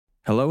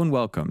Hello and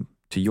welcome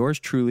to yours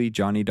truly,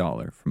 Johnny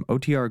Dollar from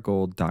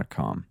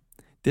OTRGold.com.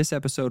 This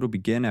episode will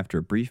begin after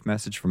a brief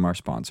message from our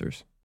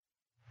sponsors.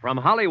 From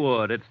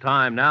Hollywood, it's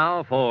time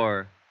now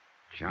for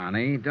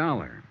Johnny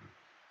Dollar.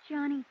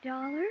 Johnny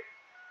Dollar?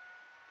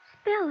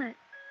 Spell it.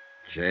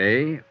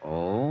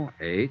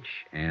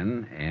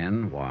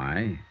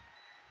 JOHNNYDOLLAR.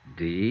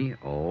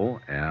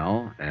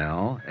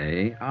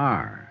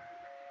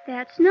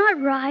 That's not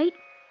right.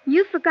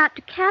 You forgot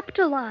to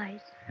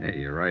capitalize. Hey,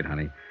 you're right,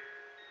 honey.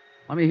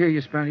 Let me hear you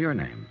spell your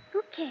name.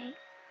 Okay.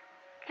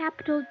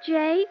 Capital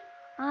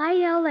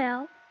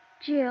J-I-L-L,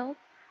 Jill.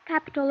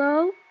 Capital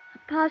O,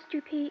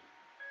 apostrophe.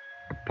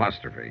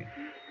 Apostrophe.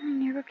 I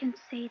never can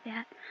say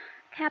that.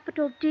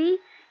 Capital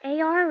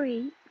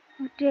D-A-R-E,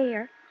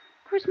 Dare. Of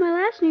course, my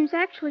last name's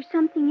actually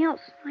something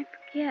else. I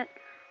forget.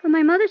 But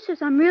my mother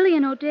says I'm really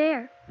an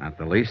O'Dare. Not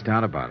the least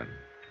doubt about it.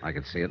 I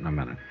could see it in a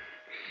minute.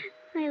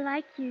 I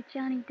like you,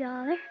 Johnny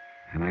Dollar.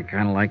 And I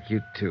kind of like you,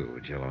 too,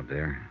 Jill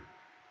O'Dare.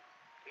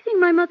 You think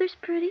my mother's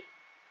pretty?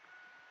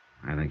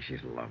 I think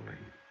she's lovely.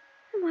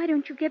 Why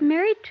don't you get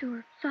married to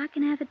her so I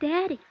can have a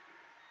daddy?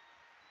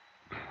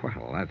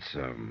 Well, that's,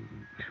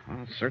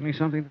 it's certainly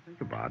something to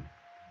think about.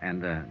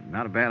 And,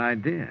 not a bad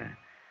idea.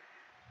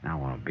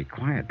 Now, be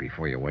quiet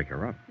before you wake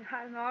her up.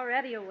 I'm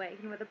already awake,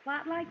 and with a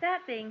plot like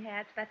that being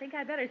hatched, I think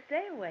I'd better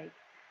stay awake.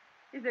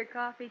 Is there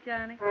coffee,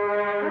 Johnny?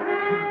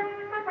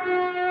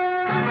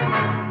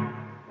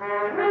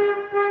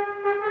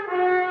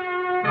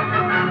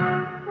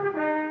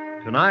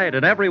 Tonight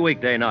and every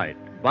weekday night,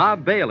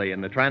 Bob Bailey in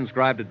the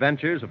transcribed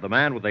adventures of the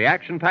man with the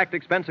action-packed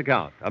expense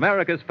account,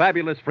 America's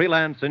fabulous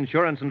freelance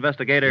insurance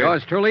investigator.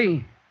 Yours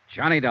truly,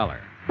 Johnny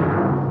Dollar.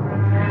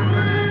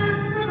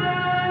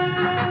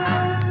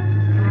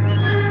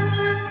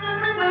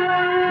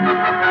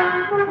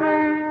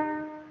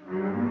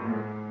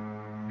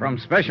 From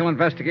Special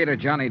Investigator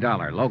Johnny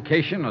Dollar,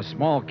 location a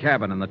small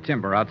cabin in the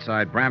timber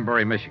outside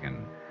Branbury,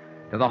 Michigan.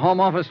 To the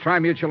Home Office,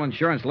 Tri-Mutual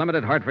Insurance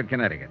Limited, Hartford,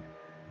 Connecticut.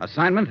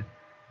 Assignment,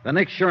 the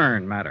Nick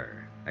Shern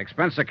matter.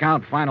 Expense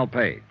account, final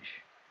page.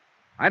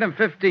 Item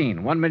 15,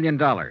 $1 million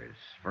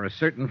for a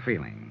certain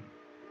feeling.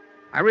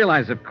 I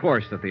realize, of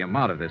course, that the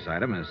amount of this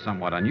item is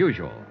somewhat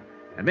unusual.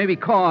 It may be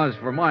cause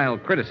for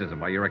mild criticism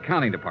by your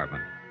accounting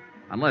department,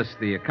 unless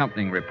the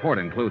accompanying report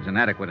includes an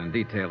adequate and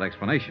detailed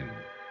explanation.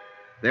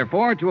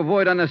 Therefore, to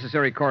avoid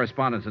unnecessary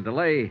correspondence and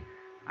delay,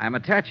 I am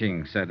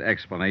attaching said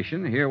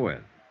explanation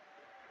herewith.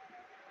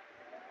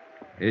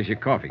 Here's your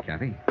coffee,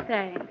 Kathy.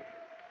 Thanks.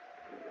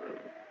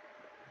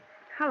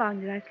 How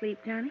long did I sleep,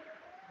 Johnny?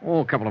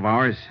 Oh, a couple of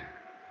hours.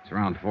 It's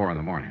around 4 in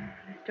the morning.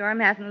 The storm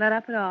hasn't let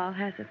up at all,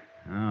 has it?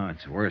 Oh,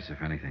 it's worse,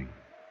 if anything.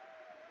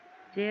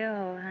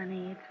 Jill,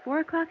 honey, it's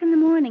 4 o'clock in the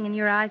morning, and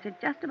your eyes are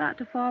just about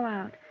to fall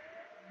out.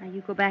 Now,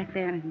 you go back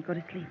there and go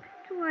to sleep.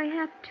 Do I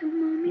have to,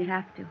 Mommy? You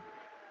have to.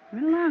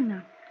 Run along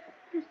now.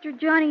 Mr.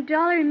 Johnny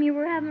Dollar and me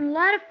were having a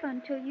lot of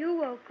fun till you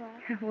woke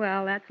up.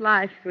 Well, that's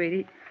life,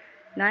 sweetie.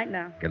 Night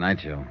now. Good night,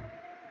 Jill.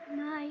 Good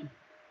night.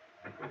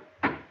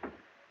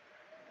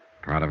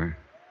 Proud of her?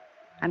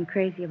 I'm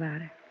crazy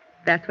about her.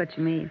 That's what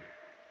you mean.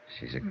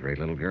 She's a great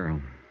little girl.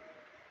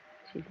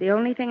 She's the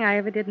only thing I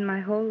ever did in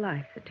my whole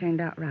life that turned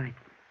out right.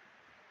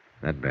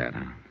 That bad,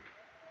 huh?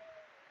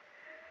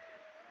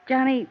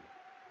 Johnny,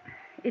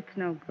 it's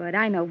no good.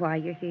 I know why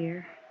you're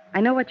here. I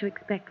know what you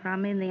expect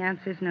from me, and the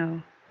answer's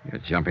no.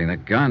 You're jumping the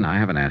gun. I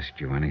haven't asked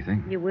you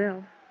anything. You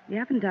will. You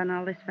haven't done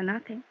all this for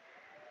nothing.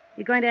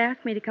 You're going to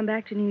ask me to come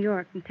back to New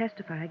York and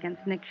testify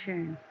against Nick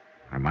Shern.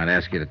 I might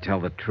ask you to tell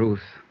the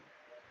truth.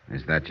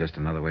 Is that just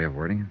another way of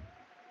wording it?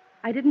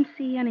 I didn't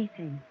see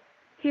anything,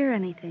 hear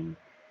anything.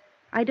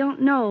 I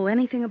don't know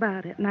anything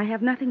about it, and I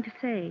have nothing to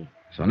say.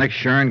 So Nick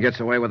Shern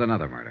gets away with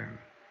another murder.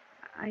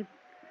 I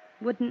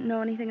wouldn't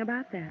know anything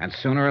about that. And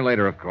sooner or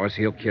later, of course,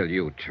 he'll kill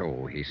you,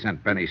 too. He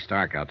sent Benny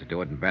Stark out to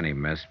do it, and Benny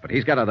missed. But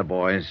he's got other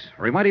boys,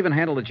 or he might even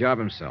handle the job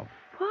himself.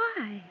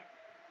 Why?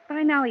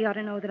 By now he ought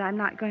to know that I'm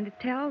not going to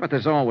tell. But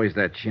there's always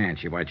that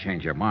chance you might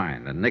change your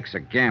mind. And Nick's a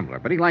gambler,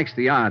 but he likes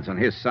the odds on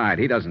his side.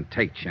 He doesn't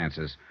take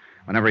chances.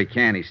 Whenever he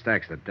can, he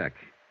stacks the deck.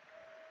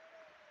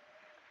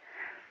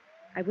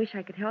 I wish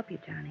I could help you,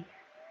 Johnny.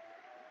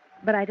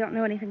 But I don't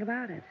know anything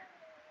about it.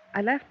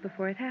 I left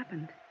before it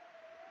happened.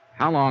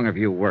 How long have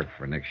you worked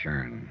for Nick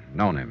Shern?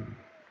 Known him?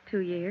 2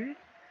 years.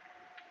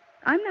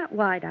 I'm not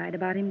wide-eyed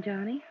about him,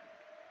 Johnny.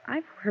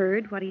 I've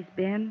heard what he's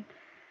been,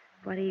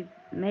 what he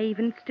may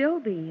even still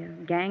be, a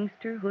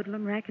gangster,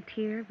 hoodlum,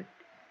 racketeer, but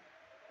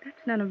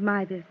that's none of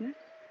my business.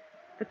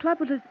 The club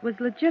was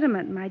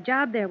legitimate, and my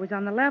job there was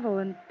on the level,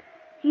 and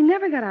he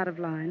never got out of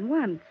line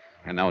once.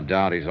 And no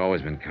doubt he's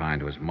always been kind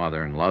to his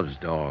mother and loves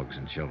dogs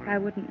and children. I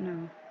wouldn't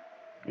know,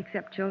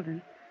 except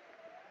children.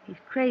 He's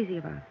crazy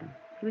about them.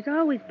 He was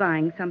always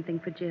buying something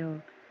for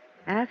Jill,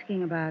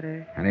 asking about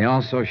her. And he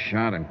also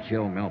shot and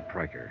killed Mel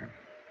Pryker.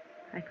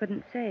 I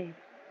couldn't say.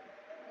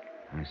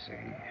 I see.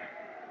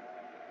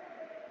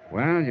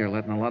 Well, you're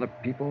letting a lot of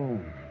people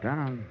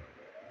down.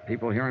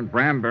 People here in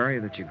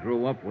Branbury that you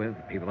grew up with,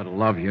 people that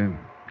love you.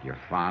 Your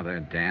father,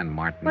 Dan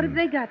Martin. What have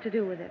they got to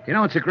do with it? You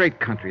know, it's a great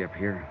country up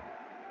here.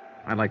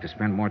 I'd like to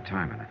spend more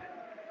time in it.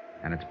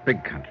 And it's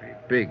big country,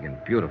 big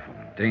and beautiful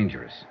and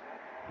dangerous,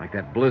 like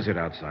that blizzard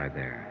outside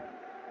there.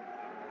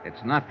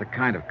 It's not the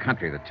kind of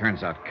country that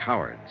turns out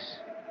cowards.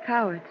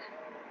 Cowards?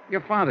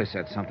 Your father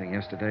said something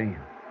yesterday,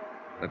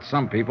 that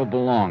some people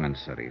belong in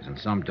cities and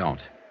some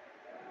don't,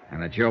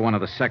 and that you're one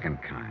of the second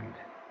kind.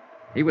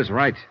 He was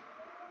right.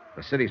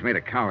 The city's made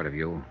a coward of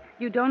you.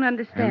 You don't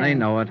understand. And they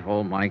know it,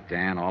 old Mike,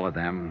 Dan, all of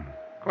them.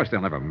 Of course,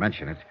 they'll never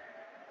mention it.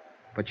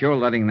 But you're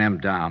letting them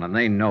down, and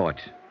they know it.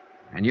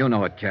 And you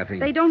know it, Kathy.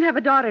 They don't have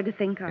a daughter to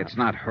think of. It's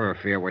not her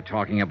fear we're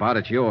talking about.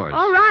 It's yours.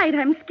 All right,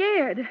 I'm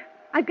scared.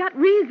 I've got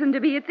reason to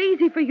be. It's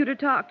easy for you to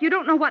talk. You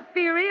don't know what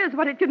fear is,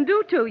 what it can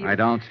do to you. I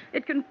don't.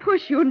 It can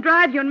push you and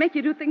drive you and make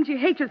you do things you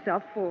hate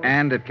yourself for.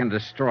 And it can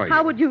destroy you.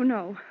 How would you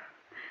know?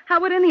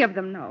 How would any of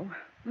them know?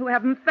 Who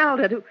haven't felt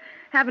it, who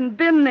haven't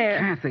been there.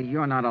 Kathy,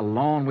 you're not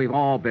alone. We've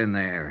all been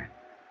there.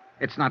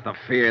 It's not the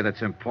fear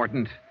that's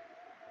important.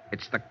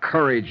 It's the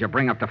courage you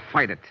bring up to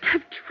fight it.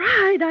 I've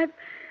tried.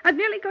 I've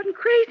nearly gotten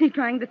crazy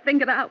trying to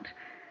think it out.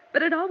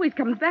 But it always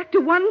comes back to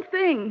one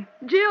thing.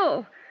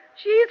 Jill.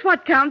 She's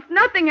what counts.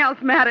 Nothing else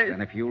matters.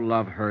 And if you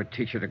love her,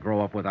 teach her to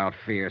grow up without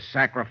fear.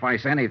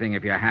 Sacrifice anything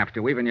if you have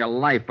to, even your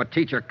life, but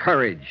teach her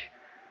courage.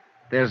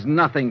 There's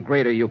nothing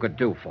greater you could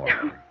do for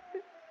her.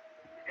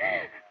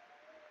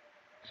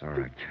 It's all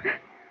right, Kathy.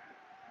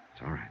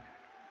 It's all right.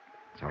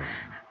 It's all right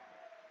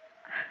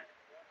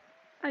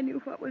now. I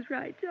knew what was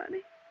right, Johnny.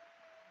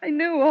 I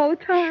knew all the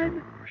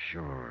time.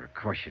 Sure. Of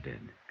course you did.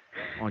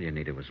 All you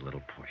needed was a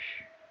little push.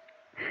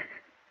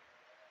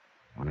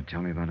 Want to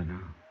tell me about it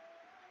now?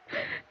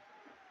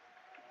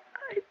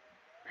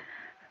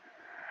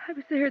 I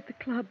was there at the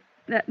club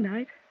that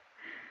night.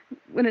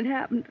 When it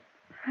happened,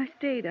 I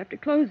stayed after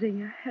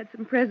closing. I had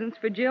some presents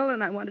for Jill,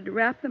 and I wanted to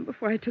wrap them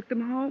before I took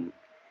them home.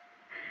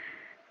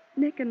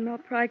 Nick and Mel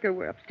Pryker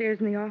were upstairs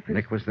in the office.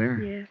 Nick was there?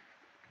 Yes.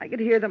 I could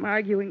hear them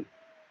arguing.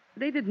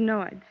 They didn't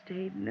know I'd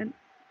stayed, and then...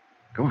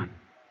 Go on.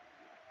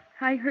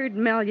 I heard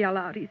Mel yell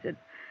out. He said,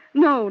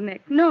 "No,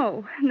 Nick,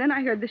 no." And then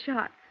I heard the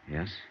shots.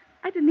 Yes?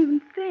 I didn't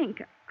even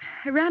think.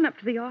 I ran up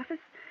to the office.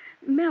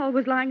 Mel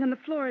was lying on the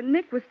floor, and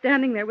Nick was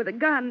standing there with a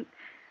gun.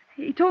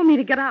 He told me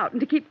to get out and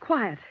to keep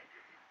quiet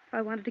if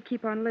I wanted to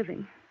keep on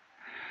living.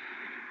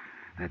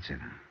 That's it,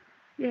 huh?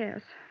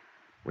 Yes.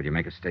 Will you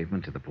make a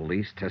statement to the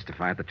police,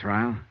 testify at the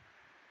trial?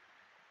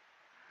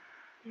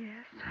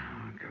 Yes.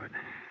 Oh, good.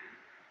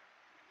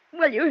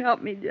 Will you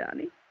help me,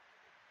 Johnny?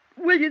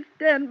 Will you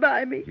stand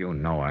by me? You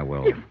know I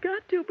will. You've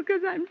got to,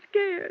 because I'm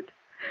scared.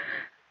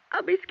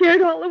 I'll be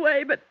scared all the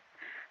way, but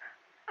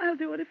I'll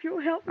do it if you'll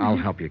help me. I'll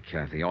help you,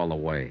 Kathy, all the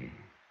way.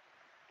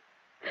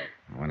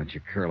 Why don't you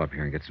curl up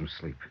here and get some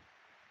sleep?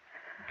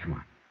 Come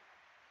on.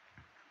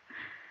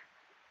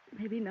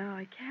 Maybe now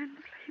I can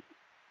sleep.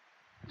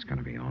 It's going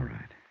to be all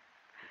right.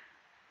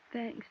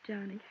 Thanks,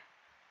 Johnny,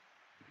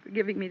 for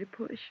giving me the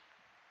push.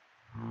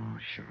 Oh,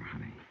 sure,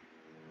 honey.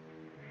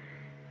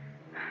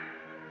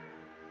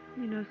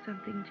 You know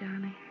something,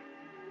 Johnny?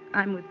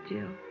 I'm with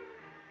Jill.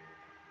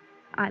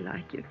 I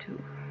like you, too.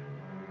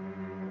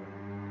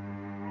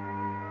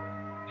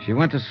 She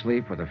went to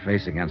sleep with her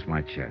face against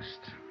my chest.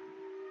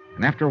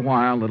 And after a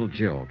while, little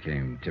Jill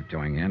came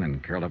tiptoeing in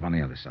and curled up on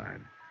the other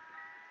side.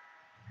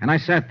 And I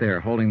sat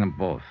there holding them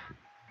both,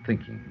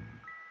 thinking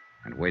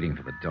and waiting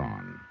for the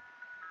dawn.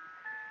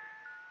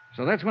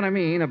 So that's what I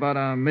mean about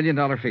 $1 million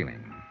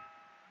feeling.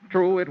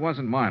 True, it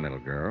wasn't my little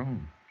girl,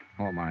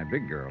 or my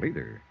big girl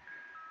either.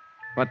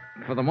 But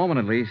for the moment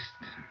at least,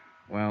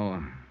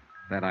 well,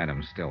 that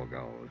item still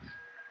goes.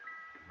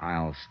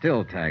 I'll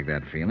still tag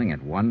that feeling at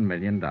 $1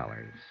 million.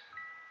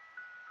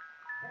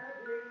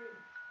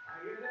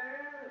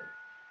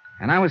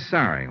 And I was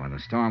sorry when the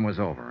storm was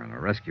over and a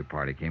rescue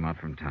party came out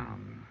from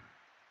town.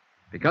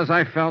 Because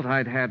I felt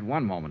I'd had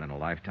one moment in a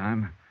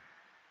lifetime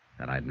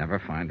that I'd never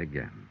find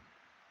again.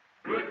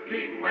 Good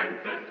King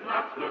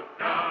Wenceslas looked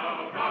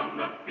down on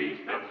the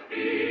feast of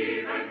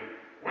Stephen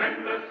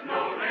when the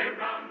snow lay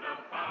round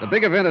about. The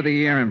big event of the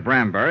year in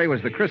Branbury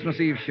was the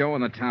Christmas Eve show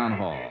in the town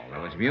hall. There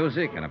was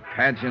music and a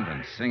pageant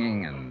and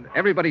singing, and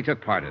everybody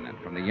took part in it,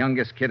 from the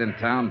youngest kid in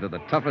town to the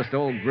toughest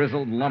old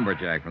grizzled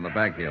lumberjack from the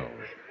back hills.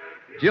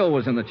 Jill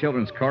was in the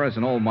children's chorus,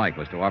 and old Mike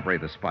was to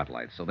operate the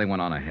spotlight, so they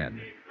went on ahead.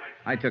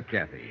 I took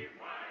Kathy.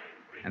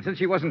 And since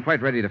she wasn't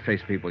quite ready to face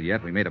people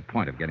yet, we made a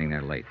point of getting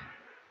there late.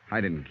 I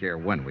didn't care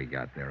when we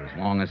got there, as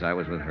long as I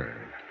was with her.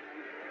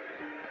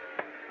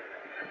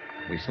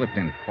 We slipped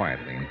in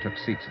quietly and took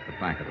seats at the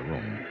back of the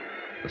room.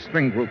 The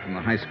string group from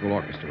the high school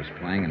orchestra was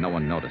playing, and no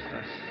one noticed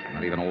us.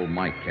 Not even old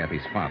Mike,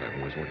 Kathy's father,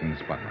 who was working the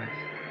spotlights.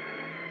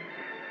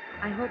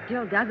 I hope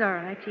Jill does all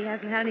right. She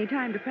hasn't had any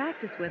time to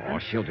practice with Oh,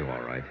 us. she'll do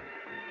all right.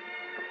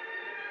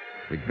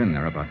 We'd been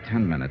there about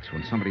 10 minutes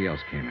when somebody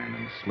else came in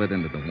and slid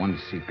into the one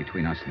seat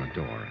between us and the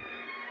door.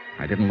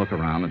 I didn't look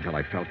around until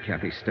I felt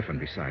Kathy stiffen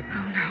beside me.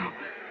 Oh, no.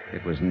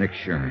 It was Nick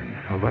Shern.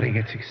 Nobody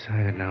gets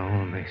excited now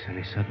or makes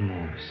any sudden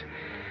moves.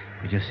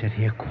 We just sit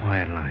here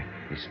quiet like.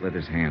 He slid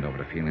his hand over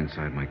to feel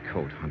inside my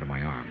coat under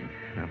my arm.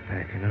 Now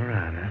backing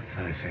around, huh?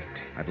 Perfect.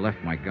 I'd left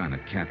my gun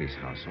at Kathy's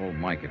house. Old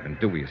Mike had been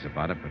dubious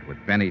about it, but with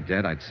Benny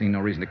dead, I'd seen no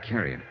reason to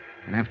carry it.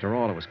 And after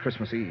all, it was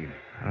Christmas Eve.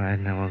 All right,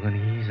 now we're going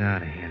to ease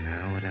out of here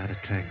now without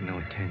attracting no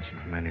attention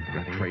from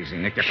anybody. You're crazy,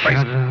 Nick. You're Shut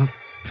crazy. up.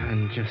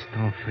 And just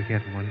don't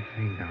forget one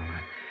thing,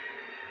 Dollar.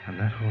 I'm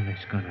not holding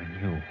this gun on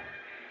you.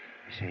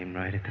 He's aimed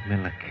right at the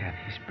middle of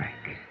Kathy's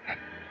back.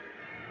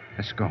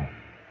 Let's go.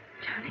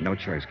 Johnny. No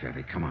choice,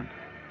 Kathy. Come on.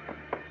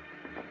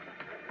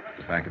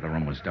 The back of the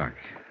room was dark.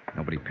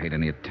 Nobody paid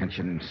any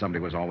attention.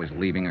 Somebody was always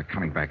leaving or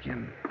coming back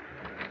in.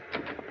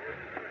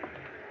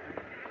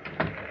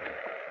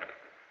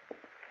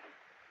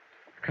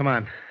 Come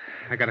on.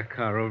 I got a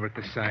car over at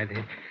the side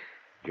here.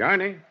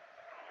 Johnny?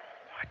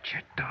 Watch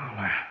it,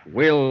 Dollar.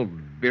 We'll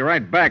be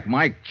right back,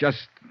 Mike.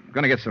 Just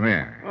gonna get some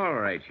air. All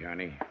right,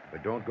 Johnny.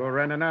 But don't go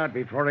running out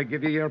before I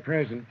give you your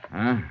present.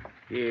 Huh?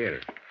 Here.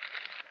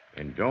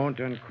 And don't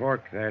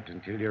uncork that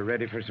until you're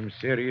ready for some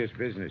serious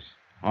business.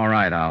 All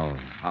right,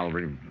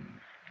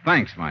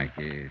 Thanks, Mike.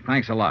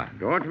 Thanks a lot.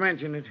 Don't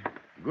mention it.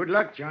 Good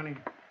luck, Johnny.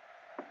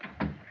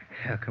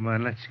 Yeah, come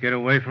on. Let's get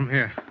away from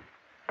here.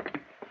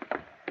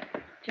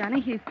 Johnny,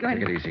 he's going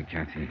Take to... it easy,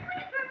 Kathy. For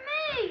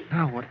me!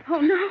 Now what? Oh,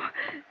 no.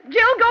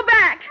 Jill, go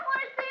back. I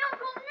want to see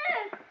Uncle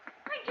Nick.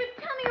 Just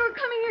tell me you were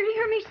coming here to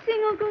hear me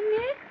sing, Uncle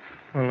Nick.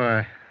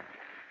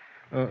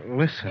 Well,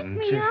 listen.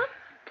 Pick me up.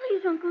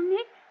 Please, Uncle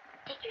Nick.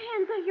 Take your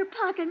hands out of your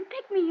pocket and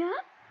pick me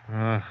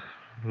up.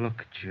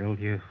 Look, Jill,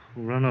 you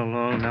run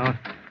along now.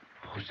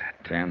 Who's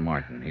that? Dan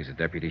Martin. He's a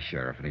deputy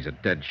sheriff, and he's a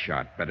dead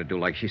shot. Better do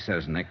like she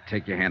says, Nick.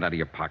 Take your hand out of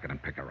your pocket and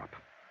pick her up.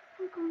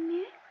 Uncle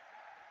Nick?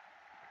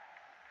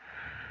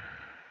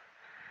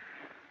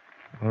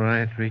 All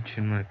right, reach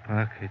in my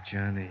pocket,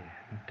 Johnny,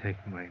 and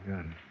take my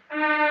gun.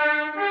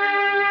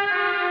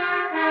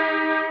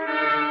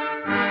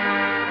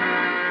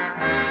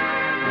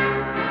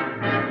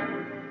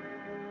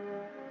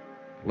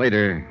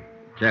 Later,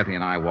 Kathy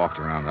and I walked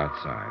around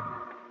outside.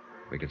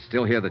 We could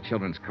still hear the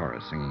children's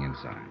chorus singing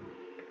inside.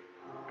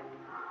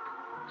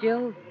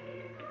 Jill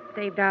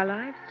saved our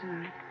lives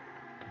tonight.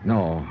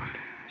 No,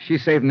 she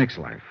saved Nick's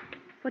life.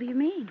 What do you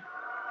mean?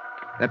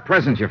 That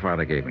present your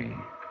father gave me,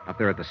 up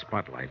there at the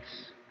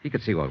spotlights, he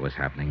could see what was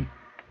happening,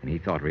 and he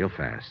thought real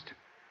fast.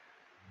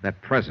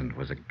 That present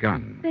was a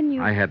gun. Then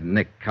you... I had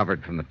Nick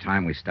covered from the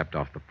time we stepped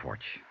off the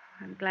porch.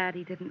 I'm glad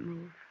he didn't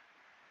move.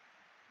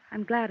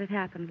 I'm glad it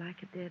happened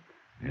like it did.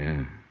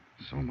 Yeah,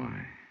 so am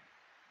I.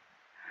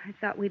 I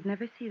thought we'd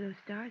never see those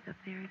stars up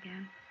there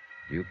again.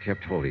 You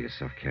kept hold of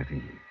yourself,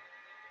 Kathy.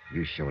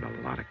 You showed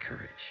a lot of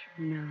courage.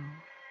 No.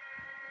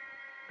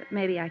 But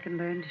maybe I can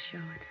learn to show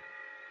it.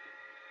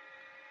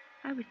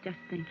 I was just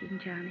thinking,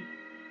 Johnny,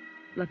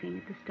 looking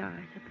at the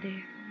stars up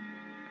there.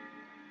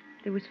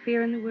 There was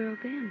fear in the world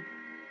then.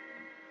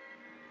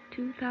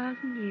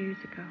 2,000 years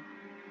ago.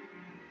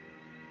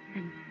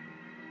 And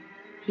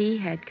he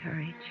had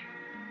courage.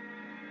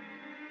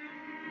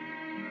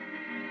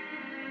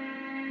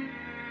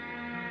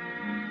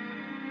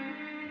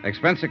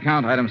 Expense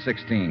account, item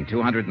 16,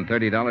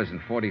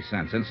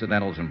 $230.40,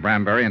 incidentals in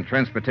Branbury, and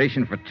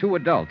transportation for 2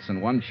 adults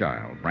and 1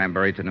 child,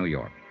 Branbury to New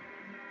York.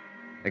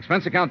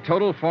 Expense account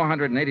total,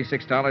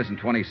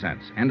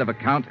 $486.20. End of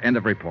account, end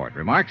of report.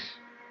 Remarks?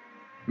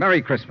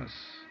 Merry Christmas.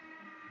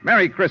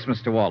 Merry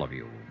Christmas to all of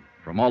you,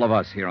 from all of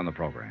us here on the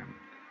program.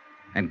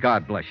 And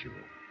God bless you.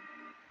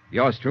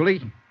 Yours truly,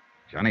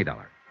 Johnny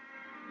Dollar.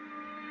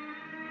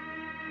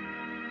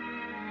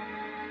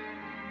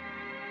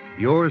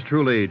 Yours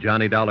truly,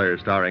 Johnny Dollar,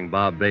 starring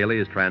Bob Bailey,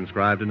 is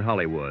transcribed in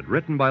Hollywood.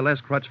 Written by Les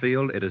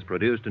Crutchfield, it is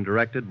produced and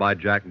directed by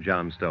Jack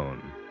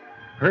Johnstone.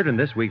 Heard in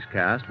this week's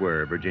cast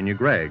were Virginia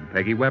Gregg,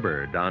 Peggy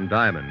Weber, Don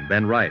Diamond,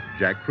 Ben Wright,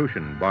 Jack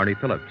Crucian, Barney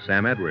Phillips,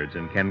 Sam Edwards,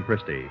 and Ken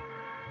Christie.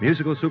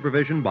 Musical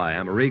supervision by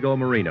Amerigo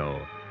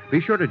Marino. Be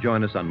sure to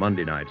join us on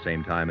Monday night,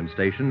 same time and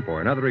station,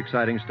 for another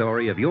exciting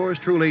story of yours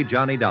truly,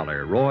 Johnny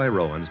Dollar. Roy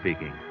Rowan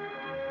speaking.